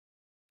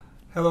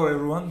Hello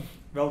everyone,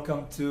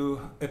 welcome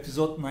to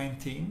episode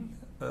 19.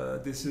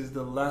 This is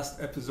the last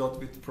episode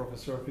with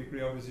Professor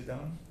Fikri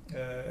Abuzidan.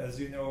 As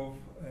you know,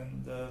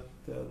 in the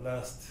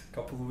last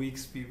couple of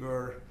weeks we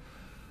were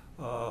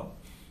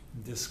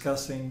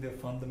discussing the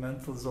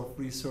fundamentals of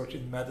research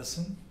in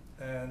medicine,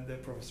 and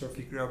Professor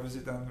Fikri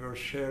Abuzidan were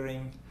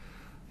sharing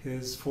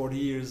his 40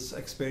 years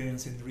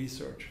experience in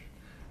research.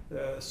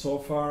 So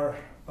far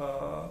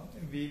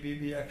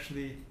we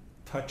actually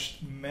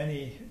touched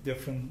many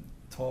different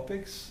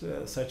topics,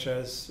 such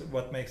as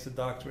what makes a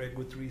doctor a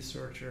good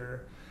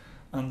researcher,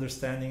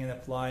 understanding and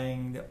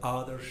applying the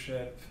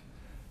authorship,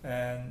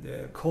 and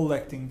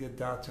collecting the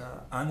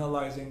data,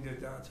 analyzing the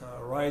data,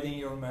 writing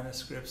your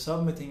manuscript,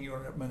 submitting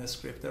your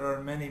manuscript. There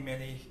are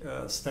many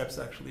steps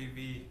actually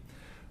we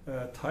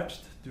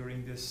touched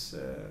during this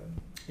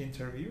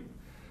interview.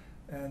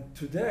 And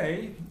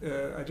today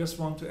I just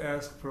want to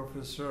ask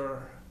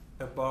Professor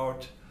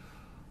about,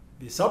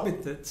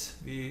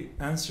 we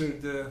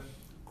answered the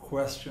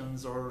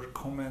questions or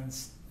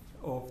comments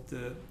of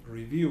the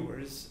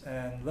reviewers,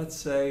 and let's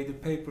say the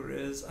paper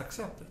is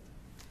accepted.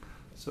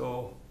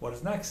 So what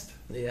is next?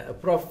 Yeah,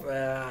 Prof.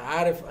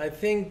 Arif, I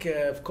think,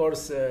 of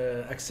course,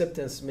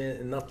 acceptance may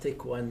not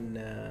take one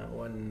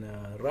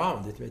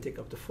round. It may take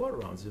up to 4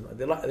 rounds. You know,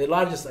 the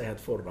largest I had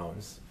 4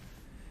 rounds,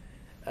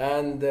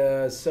 and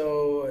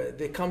so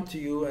they come to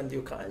you, and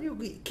you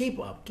keep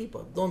up.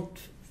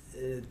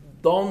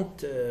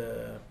 Don't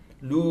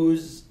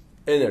lose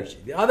energy.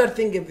 The other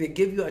thing, if they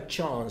give you a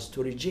chance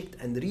to reject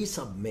and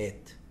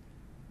resubmit,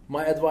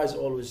 my advice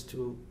always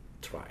to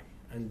try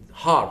and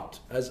hard.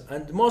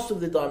 And most of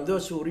the time,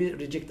 those who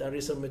reject and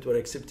resubmit were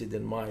accepted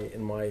in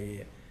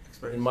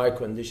my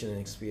condition and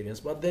experience.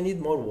 But they need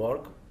more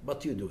work.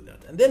 But you do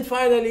that. And then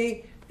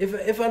finally,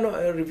 if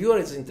a reviewer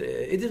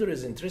editor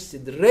is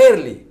interested,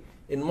 rarely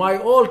in my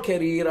whole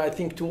career, I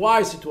think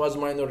twice it was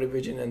minor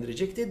revision and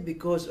rejected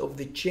because of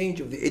the change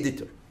of the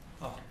editor.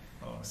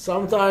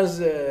 Sometimes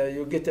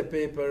you get a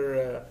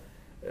paper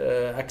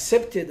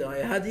accepted. I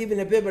had even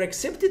a paper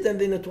accepted and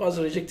then it was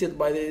rejected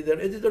by the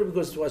editor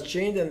because it was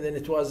changed, and then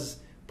it was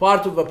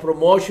part of a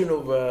promotion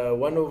of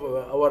one of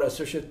our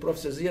associate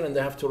professors here, and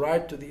they have to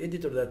write to the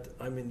editor that,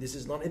 I mean, this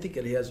is not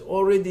ethical. He has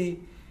already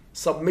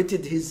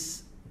submitted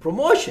his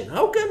promotion.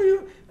 How can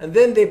you? And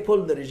then they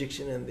pulled the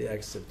rejection and they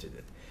accepted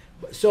it.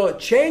 So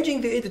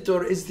changing the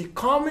editor is the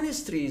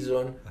commonest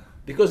reason,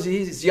 because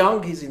he's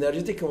young, he's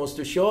energetic, he wants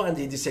to show, and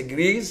he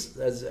disagrees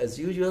as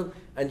usual,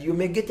 and you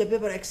may get a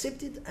paper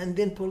accepted and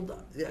then pull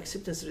the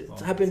acceptance. It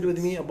happened with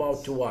me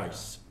about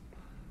twice.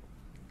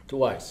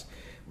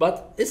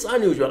 But it's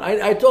unusual.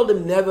 I told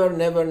him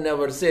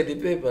never say the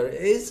paper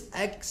is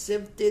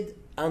accepted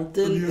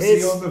until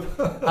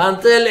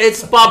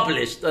it's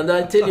published. And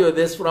I tell you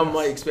this from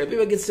my experience.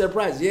 People get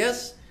surprised.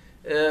 Yes,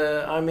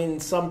 I mean,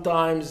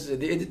 sometimes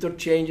the editor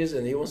changes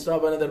and he wants to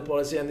have another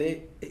policy, and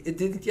it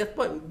didn't yet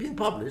been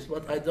published.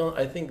 But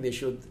I think they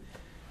should,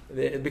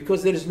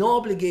 because there is no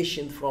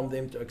obligation from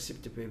them to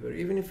accept the paper,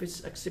 even if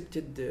it's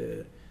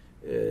accepted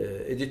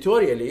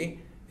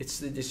editorially. It's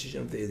the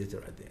decision of the editor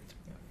at the end.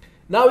 Yeah.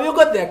 Now you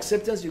got the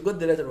acceptance, you got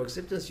the letter of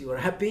acceptance, you are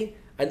happy,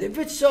 and if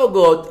it's so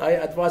good, I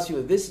advise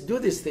you do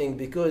this thing,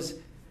 because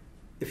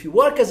if you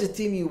work as a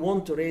team, you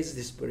want to raise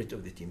the spirit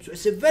of the team. So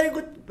it's a very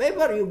good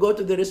paper. You go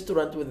to the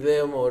restaurant with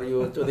them, or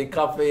you to the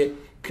cafe,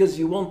 because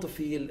you want to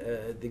feel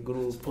the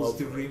group.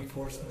 Positive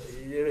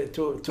reinforcement.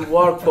 To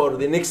work for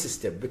the next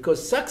step,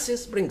 because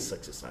success brings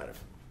success, Arif.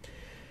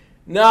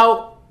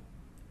 Now,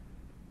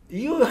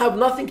 you have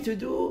nothing to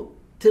do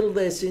till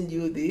they send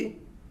you the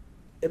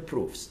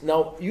proofs.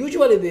 Now,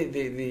 usually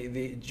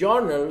the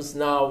journals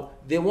now,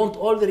 they want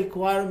all the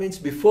requirements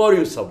before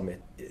you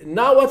submit.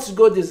 Now what's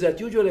good is that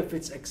usually if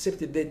it's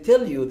accepted, they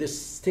tell you this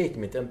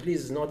statement, and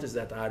please notice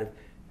that, Arif,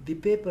 the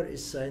paper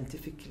is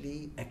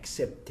scientifically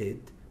accepted,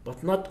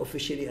 but not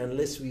officially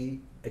unless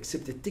we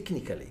accept it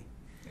technically.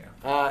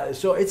 Yeah.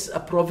 So it's a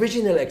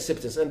provisional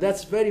acceptance, and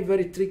that's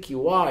very tricky.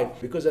 Why?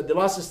 Because at the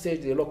last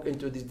stage they look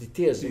into the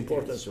details, the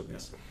importance of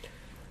this.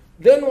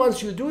 Then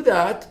once you do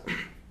that,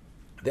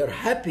 they're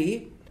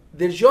happy.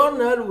 The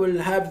journal will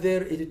have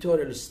their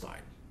editorial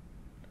style,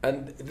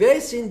 and they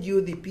send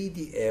you the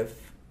PDF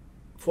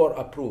for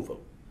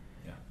approval.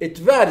 Yeah. It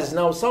varies.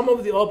 Now, some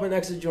of the open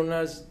access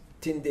journals,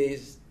 10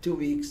 days, 2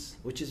 weeks,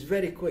 which is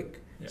very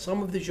quick. Yeah.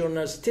 Some of the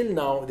journals, till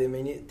now, they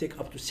may take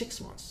up to 6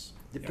 months,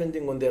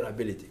 depending on their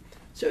ability.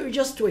 So you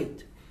just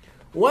wait.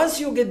 Once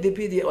you get the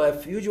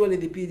PDF, usually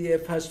the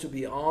PDF has to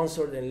be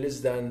answered in less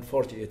than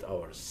 48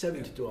 hours,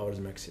 72 hours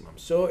maximum.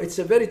 So it's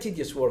a very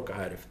tedious work,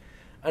 Arif.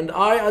 And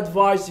I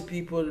advise the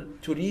people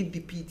to read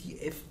the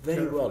PDF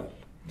very well.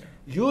 Yeah.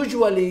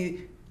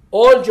 Usually,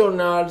 all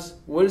journals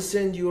will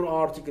send your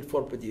article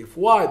for PDF.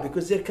 Why?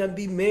 Because there can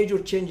be major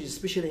changes,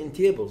 especially in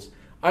tables.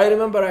 I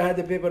remember I had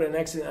a paper in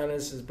accident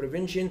analysis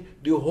prevention.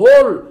 The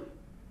whole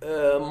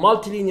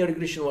multilinear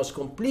regression was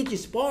completely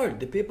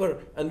spoiled, the paper,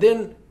 and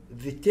then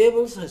the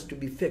tables has to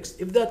be fixed.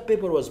 If that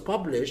paper was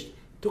published,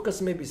 it took us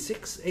maybe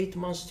 6-8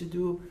 months to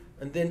do,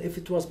 and then if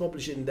it was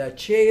published in that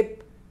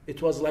shape,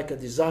 it was like a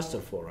disaster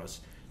for us.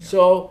 Yeah.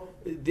 So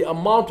the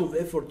amount of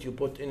effort you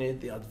put in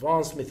it, the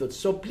advanced methods.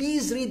 So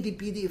please read the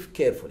PDF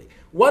carefully.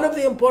 One of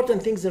the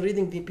important things in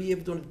reading the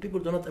PDF people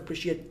do not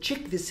appreciate,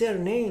 check the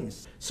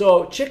surnames.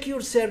 So check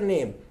your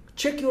surname,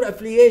 check your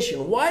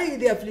affiliation. Why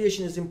the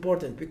affiliation is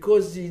important?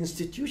 Because the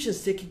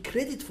institutions take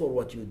credit for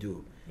what you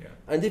do. Yeah.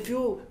 And if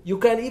you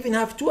can even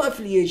have two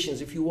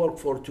affiliations if you work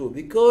for two,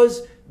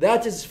 because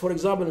that is, for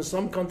example, in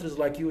some countries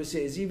like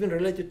USA, is even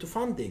related to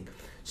funding.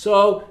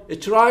 So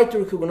try to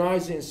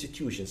recognize the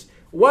institutions.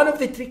 One of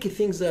the tricky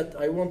things that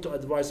I want to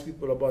advise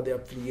people about the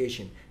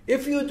affiliation,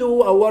 if you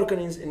do a work in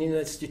an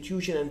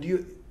institution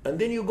and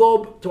then you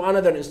go to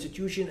another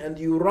institution and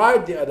you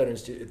write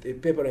the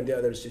paper in the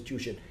other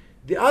institution,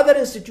 the other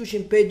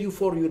institution paid you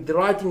for the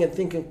writing and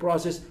thinking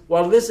process,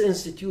 while this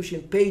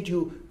institution paid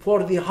you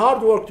for the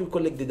hard work to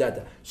collect the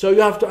data. So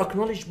you have to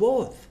acknowledge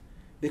both,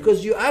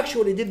 because you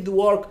actually did the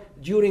work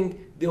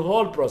during the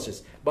whole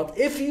process. But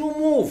if you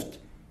moved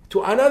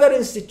to another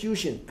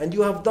institution and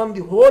you have done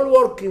the whole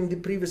work in the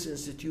previous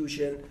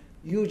institution,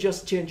 you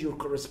just change your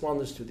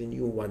correspondence to the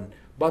new one.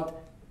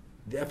 But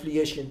the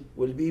affiliation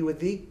will be with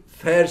the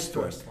first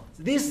one.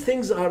 These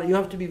things you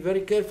have to be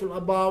very careful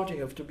about.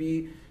 You have to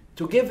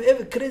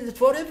give credit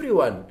for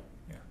everyone.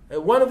 Yeah.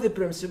 One of the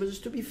principles is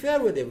to be fair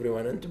with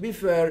everyone. And to be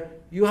fair,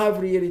 you have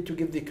really to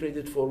give the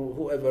credit for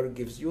whoever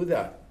gives you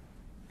that.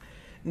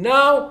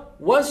 Now,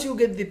 once you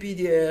get the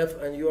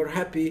PDF and you're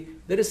happy,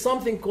 there is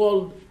something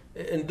called,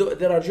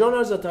 there are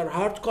journals that are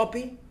hard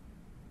copy,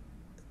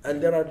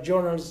 and there are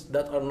journals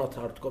that are not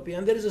hard copy,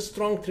 and there is a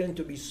strong trend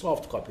to be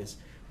soft copies.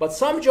 But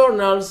some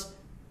journals,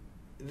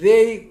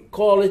 they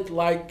call it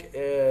like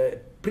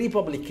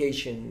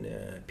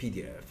pre-publication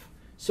PDF.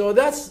 So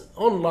that's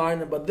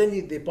online, but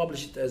then they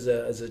publish it as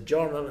a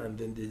journal, and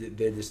then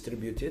they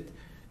distribute it.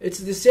 It's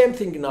the same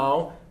thing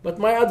now, but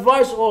my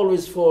advice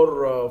always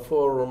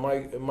for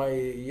my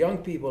young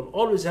people,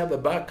 always have a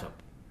backup.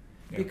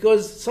 Yeah.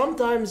 Because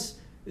sometimes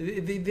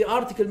the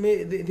article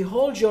the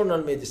whole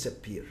journal may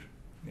disappear.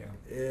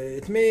 Yeah.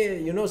 It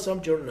may,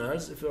 some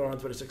journals, if they are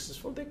not very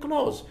successful, they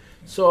close.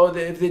 Yeah. So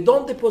if they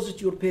don't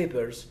deposit your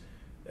papers,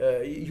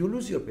 you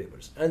lose your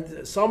papers.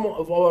 And some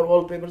of our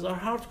old papers are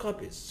hard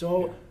copies.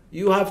 So yeah.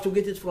 You have to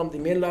get it from the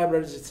main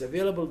libraries. It's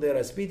available there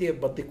as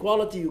PDF, but the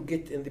quality you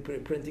get in the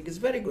printing is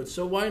very good.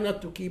 So why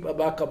not to keep a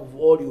backup of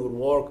all your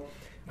work?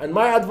 And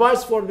my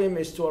advice for them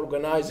is to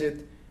organize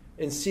it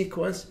in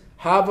sequence.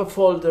 Have a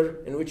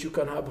folder in which you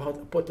can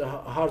put a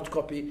hard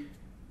copy,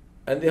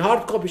 and the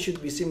hard copy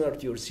should be similar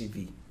to your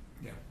CV.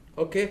 Yeah.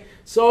 Okay?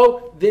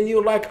 So then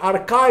you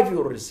archive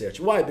your research.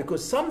 Why?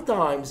 Because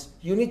sometimes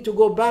you need to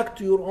go back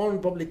to your own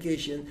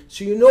publication,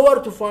 so you know where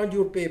to find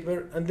your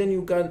paper, and then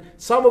you can,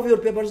 some of your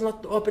paper is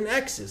not open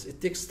access.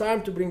 It takes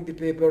time to bring the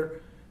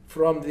paper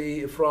from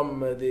the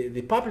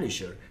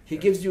publisher. He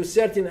gives you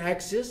certain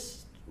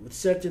access with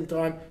certain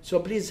time, so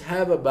please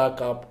have a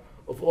backup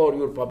of all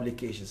your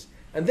publications.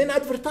 And then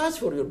advertise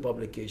for your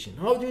publication.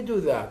 How do you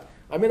do that?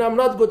 I mean, I'm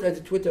not good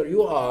at Twitter,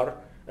 you are.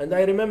 And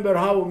I remember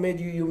how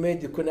you made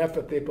the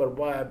Kunafa paper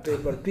by a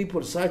paper.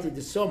 People cited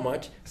it so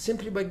much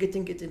simply by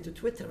getting it into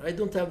Twitter. I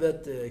don't have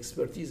that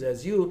expertise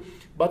as you,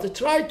 but I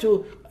try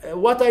to,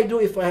 what I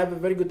do if I have a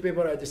very good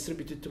paper, I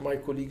distribute it to my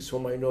colleagues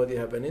whom I know they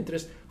have an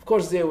interest. Of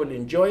course, they will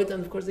enjoy it,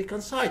 and of course, they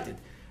can cite it.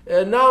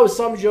 Now,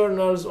 some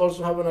journals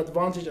also have an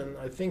advantage, and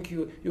I think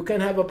you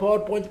can have a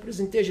PowerPoint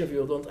presentation if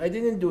you don't. I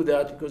didn't do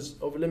that because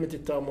of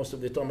limited time most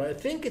of the time. I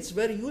think it's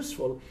very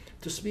useful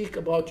to speak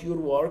about your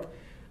work.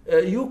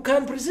 You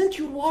can present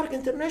your work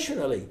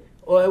internationally.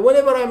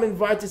 Whenever I'm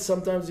invited,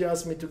 sometimes they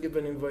ask me to give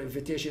an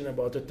invitation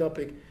about a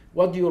topic.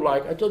 What do you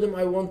like? I told them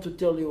I want to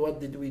tell you what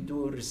did we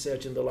do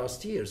research in the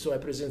last year. So I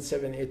present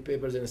 7, 8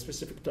 papers in a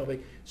specific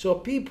topic. So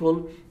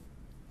people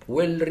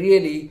will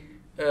really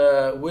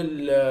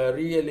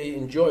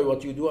enjoy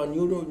what you do, and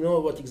you know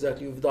what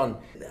exactly you've done.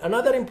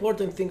 Another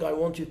important thing I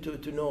want you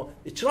to know,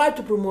 try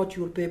to promote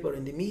your paper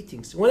in the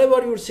meetings.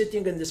 Whenever you're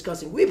sitting and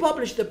discussing, we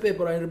published a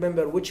paper, I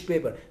remember which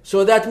paper.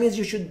 So that means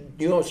you should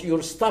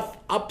your stuff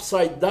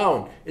upside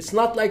down. It's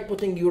not like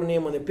putting your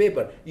name on a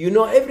paper. You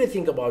know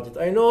everything about it.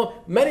 I know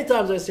many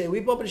times I say,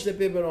 we published a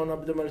paper on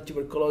abdominal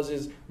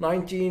tuberculosis,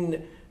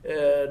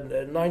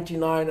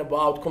 1999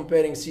 about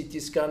comparing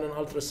CT scan and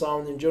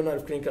ultrasound in Journal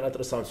of Clinical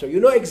Ultrasound. So you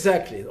know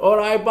exactly. Or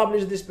I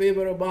published this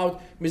paper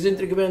about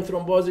mesenteric vein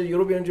thrombosis,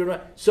 European Journal.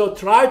 So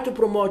try to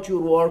promote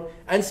your work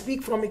and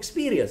speak from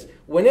experience.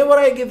 Whenever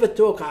I give a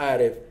talk,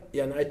 Arif,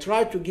 and I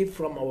try to give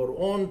from our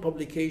own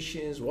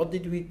publications, what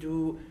did we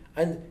do,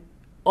 and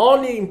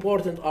only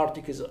important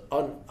articles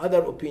on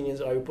other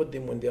opinions, I will put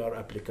them when they are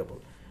applicable.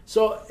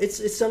 So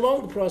it's a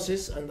long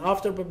process, and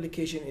after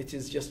publication, it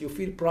is just you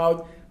feel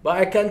proud. But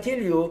I can tell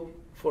you,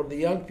 for the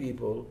young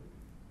people,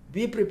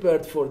 be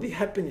prepared for the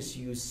happiness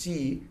you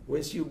see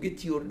once you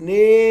get your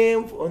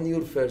name on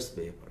your first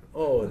paper.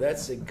 Oh,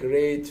 that's a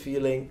great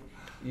feeling.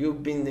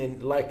 You've been in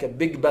like a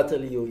big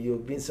battle.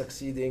 You've been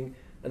succeeding,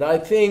 And I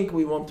think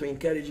we want to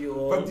encourage you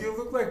all. But you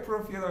look like,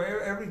 Prof,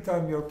 every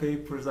time your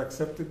paper is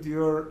accepted,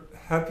 you're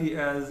happy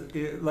as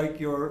like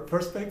your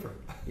first paper.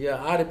 Yeah,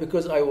 Arif,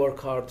 because I work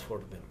hard for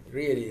them.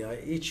 Really,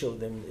 each of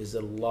them is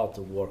a lot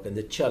of work and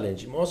the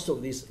challenge. Most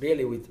of these,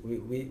 really,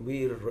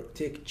 we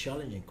take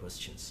challenging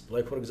questions.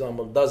 Like, for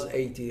example, does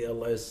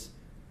ATLS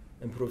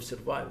improve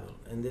survival?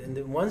 And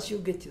then once you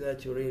get to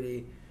that, you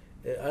really,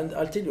 and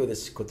I'll tell you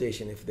this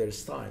quotation if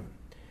there's time.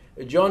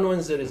 John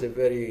Windsor is a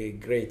very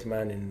great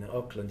man in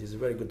Auckland. He's a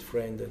very good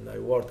friend, and I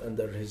worked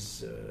under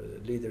his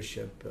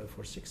leadership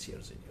for 6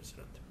 years in New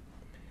Zealand.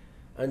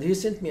 And he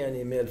sent me an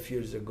email a few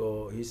years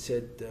ago. He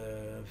said,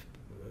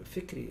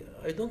 Fikri,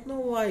 I don't know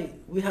why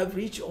we have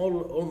reached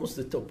almost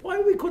the top. Why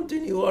we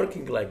continue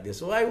working like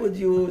this? Why would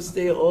you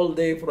stay all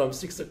day from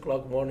 6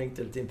 o'clock morning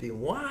till 10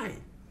 p.m.? Why?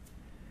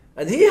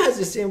 And he has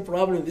the same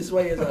problem. This is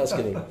why he's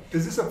asking me.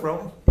 Is this a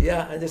problem?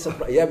 Yeah, and it's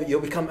a yeah, but you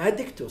become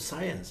addicted to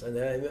science, and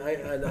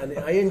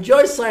I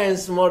enjoy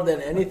science more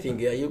than anything.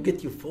 Yeah, you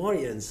get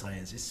euphoria in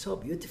science. It's so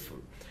beautiful.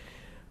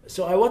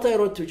 So what I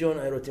wrote to John,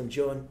 I wrote him,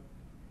 John,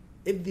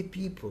 if the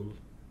people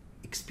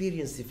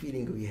experience the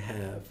feeling we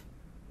have,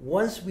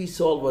 once we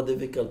solve a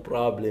difficult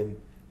problem,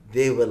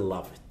 they will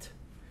love it.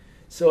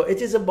 So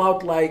it is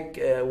about like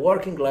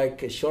working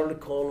like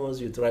Sherlock Holmes.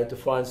 You try to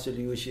find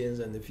solutions,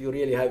 and if you're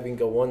really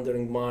having a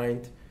wandering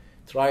mind,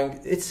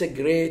 it's a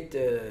great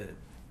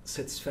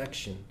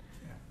satisfaction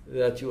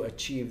that you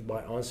achieved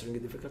by answering a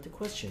difficult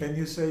question. Can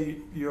you say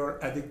you're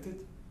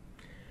addicted?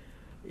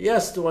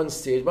 Yes, to one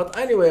stage. But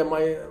anyway,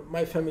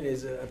 my family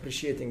is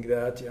appreciating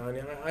that.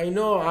 I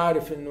know,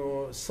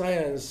 Arif,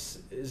 science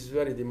is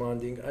very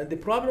demanding, and the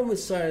problem with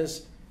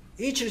science,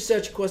 each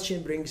research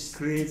question creates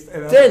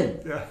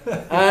 10. Yeah.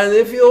 And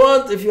if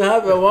you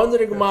have a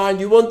wandering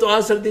mind, you want to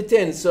answer the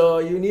 10. So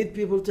you need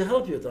people to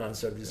help you to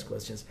answer these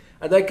questions.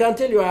 And I can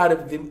tell you,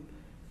 Arif,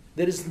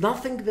 there is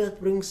nothing that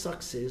brings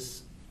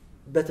success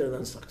better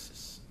than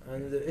success.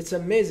 And it's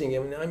amazing.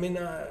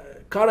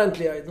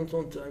 Currently, I don't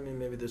want to,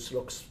 maybe this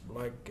looks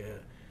like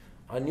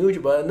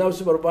unusual, but I'm now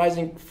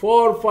supervising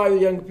 4 or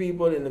 5 young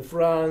people in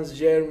France,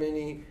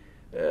 Germany,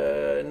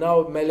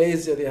 now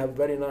Malaysia. They have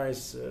very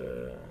nice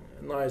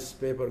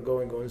paper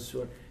going on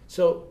soon.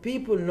 So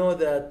people know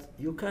that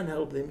you can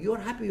help them. You're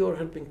happy you're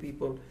helping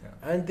people.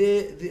 Yeah.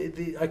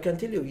 And I can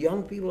tell you,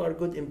 young people are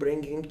good in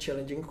bringing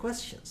challenging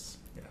questions.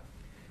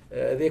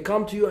 Yeah. They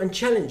come to you and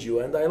challenge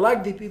you, and I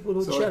like the people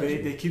who challenge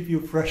you. They keep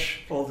you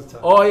fresh all the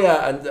time. Oh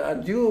yeah,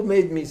 and you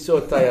made me so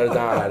tired,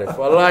 Arif.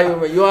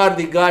 Wallahi, you are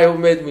the guy who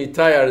made me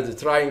tired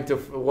trying to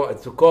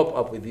cope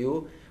up with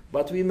you.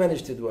 But we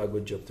managed to do a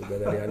good job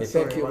together, Yani.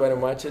 Thank you very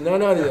much. No,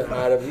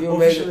 Arif, you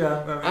made.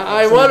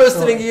 I'm always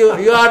telling you,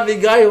 you are the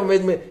guy who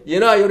made me. You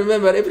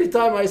remember every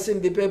time I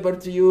send the paper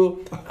to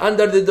you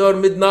under the door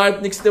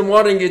midnight. Next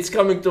morning, it's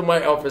coming to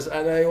my office,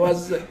 and I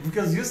was.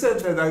 Because you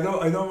said that I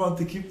don't want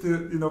to keep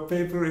the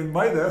paper in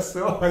my desk,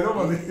 so I don't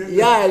want to.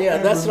 Yeah,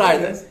 that's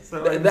right.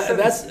 So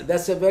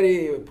that's a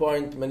very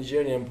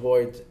managerial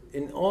point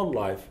in all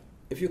life.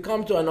 If you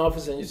come to an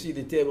office and you see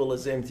the table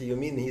is empty, you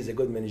mean he's a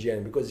good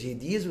managerian because he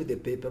deals with the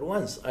paper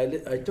once.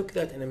 I took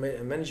that in a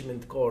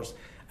management course.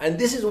 And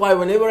this is why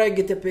whenever I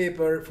get a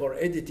paper for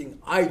editing,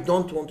 I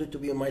don't want it to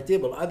be on my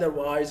table.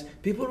 Otherwise,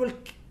 people will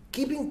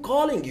keep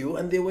calling you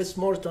and they waste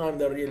more time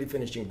than really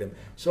finishing them.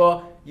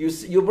 So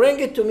you bring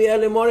it to me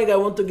early morning, I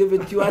want to give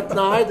it to you at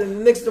night, and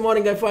the next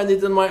morning I find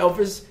it in my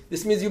office.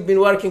 This means you've been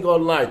working all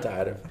night,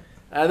 Arif.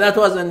 That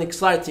was an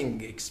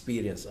exciting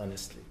experience,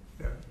 honestly.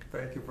 Yeah,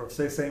 thank you, Prof.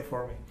 Same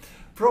for me.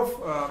 Prof,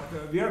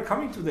 we are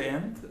coming to the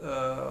end.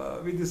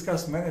 We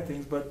discussed many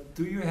things, but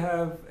do you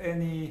have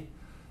any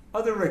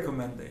other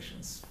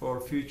recommendations for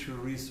future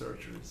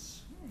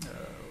researchers?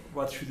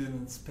 What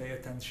students pay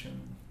attention?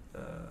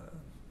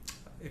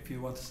 If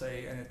you want to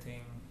say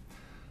anything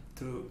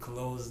to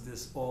close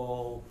this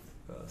all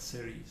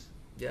series.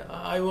 Yeah,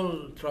 I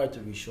will try to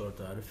be short.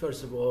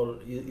 First of all,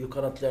 you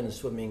cannot learn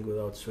swimming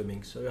without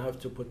swimming, so you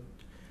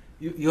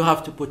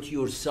have to put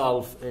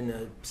yourself in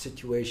a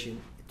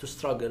situation to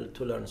struggle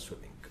to learn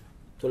swimming,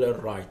 to learn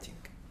writing.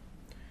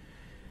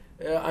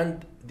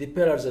 And the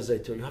pillars, as I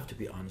told you, you have to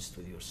be honest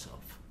with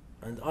yourself.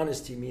 And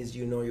honesty means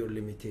you know your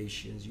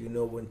limitations, you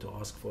know when to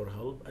ask for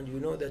help, and you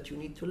know that you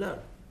need to learn.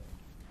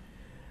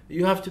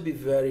 You have to be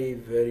very,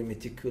 very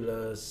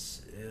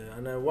meticulous.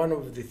 And one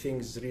of the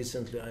things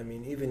recently,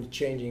 even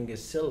changing a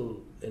cell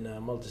in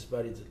a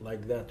multispecialty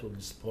like that will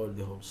spoil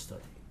the whole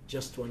study.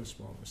 Just one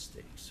small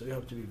mistake. So you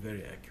have to be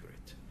very accurate.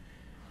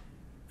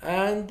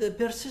 And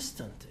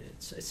persistent.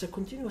 It's a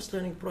continuous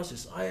learning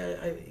process.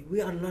 We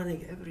are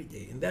learning every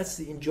day, and that's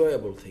the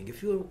enjoyable thing.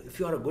 If you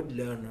are a good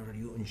learner,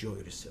 you enjoy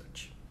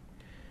research.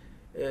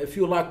 If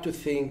you like to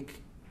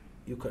think,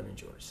 you can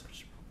enjoy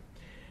research.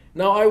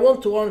 Now, I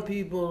want to warn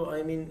people,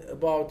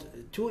 about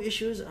 2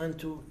 issues and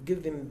to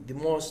give them the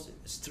most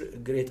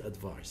great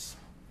advice.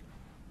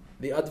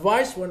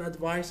 One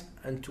advice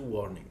and 2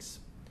 warnings.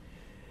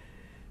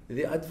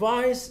 The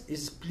advice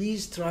is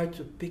please try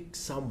to pick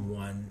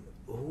someone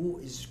who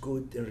is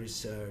good in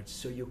research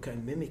so you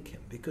can mimic him,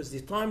 because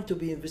the time to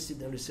be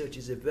invested in research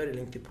is a very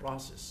lengthy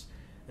process.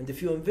 And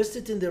if you invest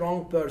it in the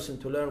wrong person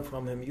to learn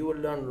from him, you will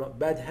learn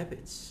bad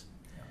habits.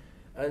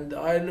 Yeah. And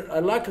I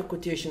like a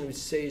quotation which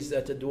says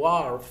that a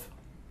dwarf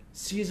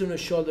sees on the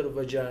shoulder of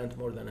a giant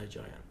more than a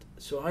giant.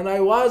 So, and I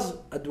was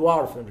a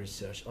dwarf in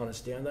research,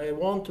 honestly, and I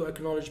want to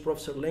acknowledge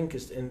Professor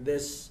Lindqvist in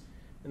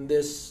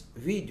this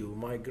video,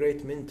 my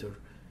great mentor.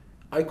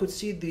 I could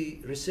see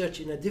the research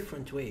in a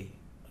different way.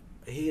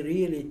 He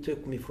really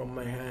took me from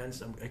my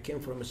hands. I came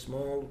from a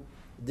small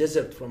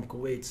desert from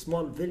Kuwait,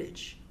 small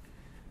village.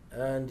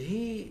 And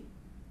he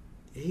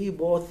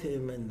both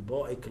him and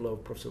Bo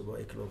Iklov, Professor Bo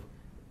Iklov,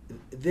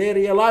 they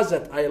realized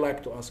that I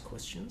like to ask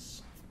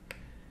questions.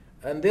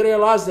 And they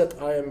realized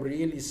that I am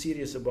really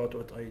serious about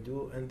what I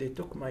do. And they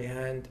took my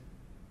hand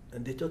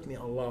and they taught me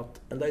a lot.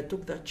 And I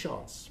took that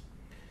chance.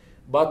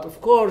 But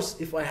of course,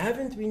 if I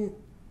haven't been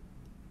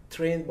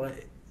trained by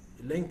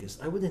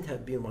Lindqvist, I wouldn't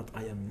have been what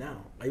I am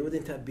now. I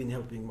wouldn't have been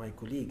helping my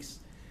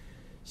colleagues.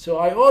 So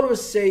I always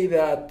say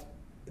that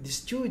the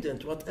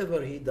student,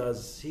 whatever he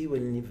does, he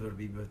will never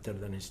be better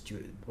than his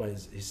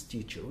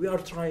teacher. We are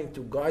trying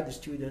to guide the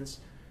students,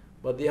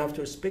 but they have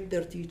to respect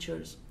their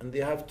teachers and they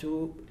have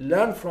to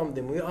learn from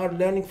them. We are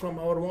learning from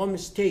our own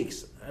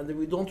mistakes, and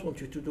we don't want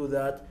you to do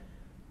that.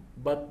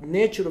 But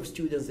nature of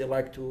students, they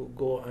like to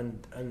go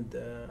and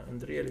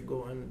really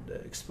go and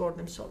explore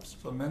themselves.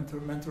 So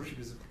mentorship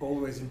is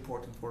always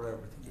important for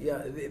everything.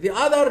 Yeah. The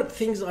other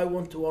things I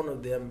want to warn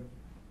of them: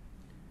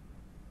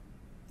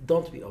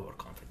 don't be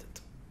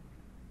overconfident.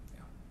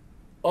 Yeah.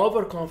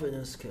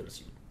 Overconfidence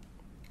kills you.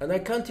 And I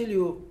can tell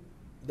you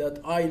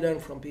that I learn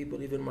from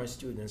people, even my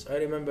students. I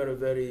remember a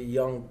very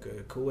young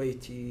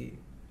Kuwaiti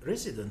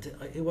resident.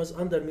 He was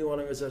under me when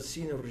I was a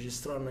senior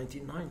registrar in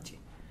 1990.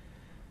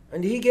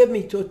 And he gave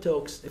me 2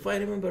 talks. If I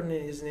remember,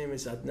 his name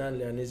is Adnan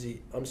Lianizi.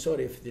 I'm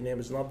sorry if the name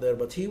is not there,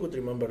 but he would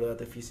remember that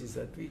if he sees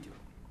that video.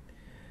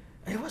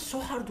 And he was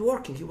so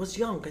hardworking. He was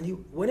young.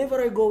 And whenever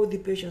I go with the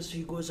patients,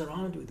 he goes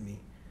around with me.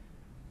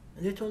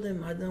 And I told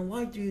him, Adnan,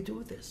 why do you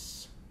do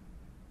this?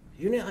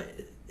 You know,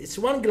 it's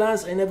one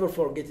glance, I never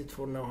forget it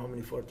for now, how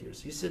many, 40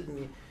 years.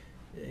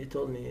 He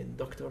told me,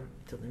 doctor,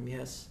 I told him,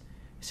 yes.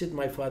 He said,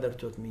 my father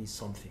taught me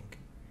something.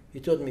 He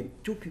told me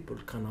 2 people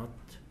cannot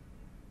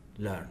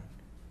learn: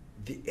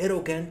 the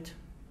arrogant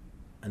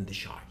and the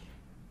shy.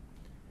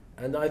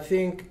 And I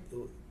think,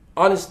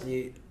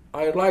 honestly,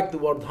 I like the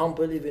word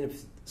humble, even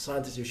if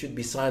scientists, you should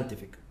be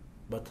scientific.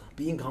 But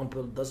being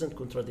humble doesn't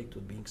contradict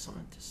with being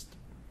scientist.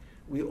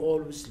 We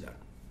always learn.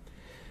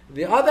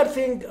 The other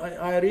thing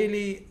I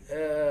really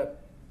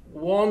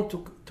want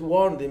to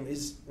warn them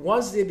is,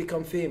 once they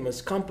become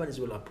famous, companies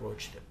will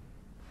approach them.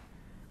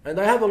 And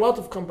I have a lot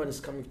of companies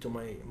coming to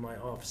my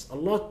office, a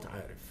lot,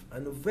 Arif,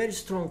 and very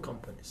strong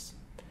companies.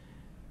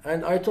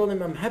 And I told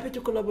them, I'm happy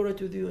to collaborate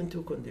with you in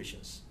 2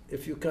 conditions: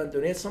 if you can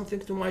donate something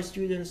to my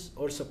students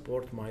or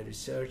support my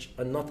research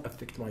and not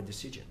affect my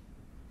decision.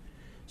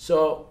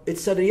 So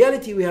it's a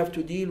reality we have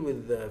to deal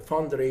with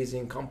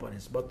fundraising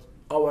companies, but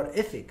our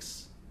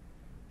ethics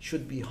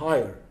should be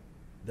higher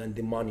than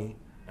the money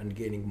and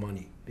gaining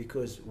money,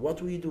 because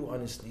what we do,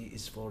 honestly,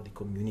 is for the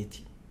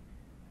community.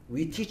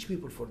 We teach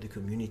people for the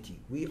community.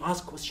 We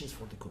ask questions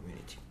for the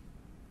community.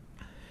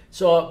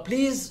 So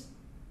please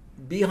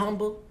be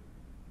humble.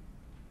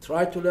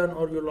 Try to learn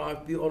all your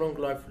life, be a long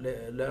life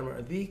learner,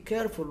 and be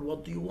careful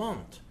what do you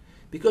want.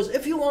 Because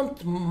if you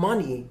want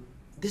money,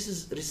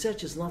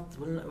 research is not,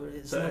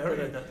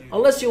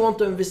 unless you want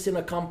to invest in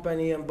a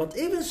company, but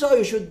even so,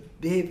 you should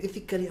behave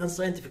ethically and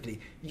scientifically.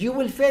 You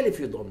will fail if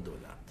you don't do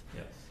that.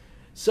 Yes.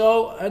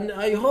 So, and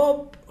I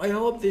hope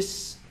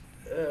this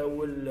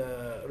will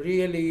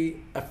really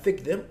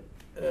affect them,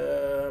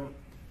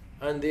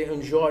 and they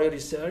enjoy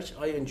research.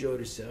 I enjoy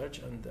research,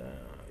 and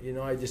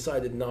I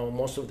decided now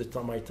most of the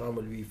time my time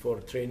will be for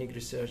training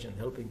research and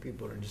helping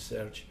people in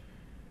research.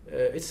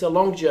 It's a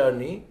long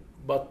journey,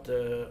 but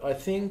I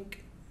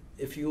think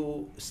if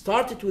you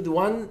start it with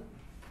one,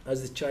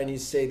 as the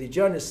Chinese say, the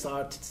journey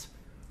starts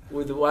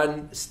with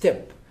one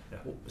step.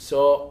 Yeah.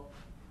 So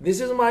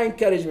this is my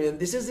encouragement.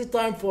 This is the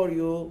time for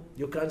you.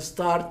 You can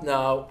start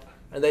now,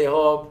 and I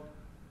hope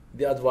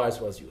the advice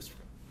was useful.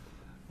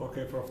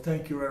 Okay, Prof,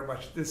 thank you very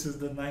much. This is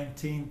the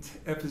 19th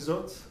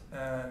episode,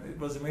 and it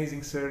was an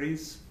amazing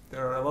series.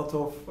 There are a lot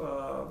of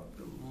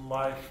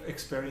life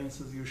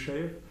experiences you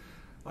share.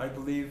 I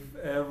believe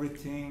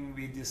everything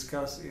we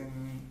discuss in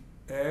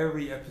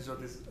every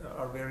episode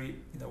are very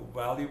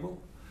valuable.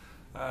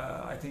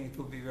 I think it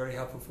will be very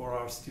helpful for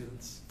our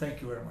students.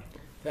 Thank you very much.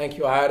 Thank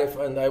you, Arif,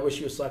 and I wish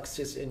you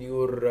success in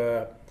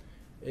your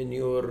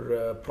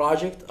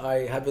project. I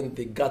haven't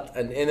the gut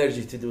and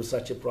energy to do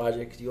such a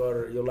project.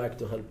 You like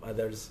to help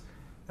others,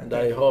 and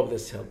I hope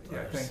this helped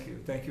others. Thank you.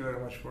 Thank you very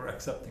much for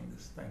accepting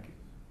this. Thank you.